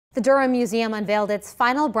The Durham Museum unveiled its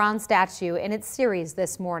final bronze statue in its series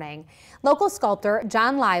this morning. Local sculptor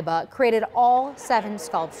John Liba created all 7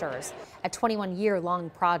 sculptures, a 21-year-long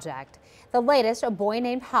project. The latest, a boy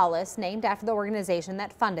named Hollis, named after the organization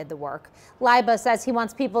that funded the work. Liba says he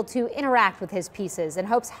wants people to interact with his pieces and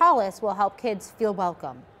hopes Hollis will help kids feel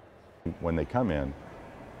welcome. When they come in,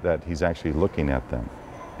 that he's actually looking at them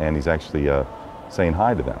and he's actually saying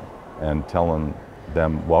hi to them and telling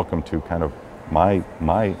them welcome to kind of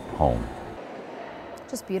my home.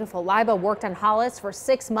 Just beautiful. Liba worked on Hollis for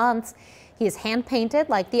 6 months. He is hand painted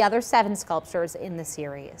like the other 7 sculptures in the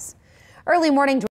series. Early morning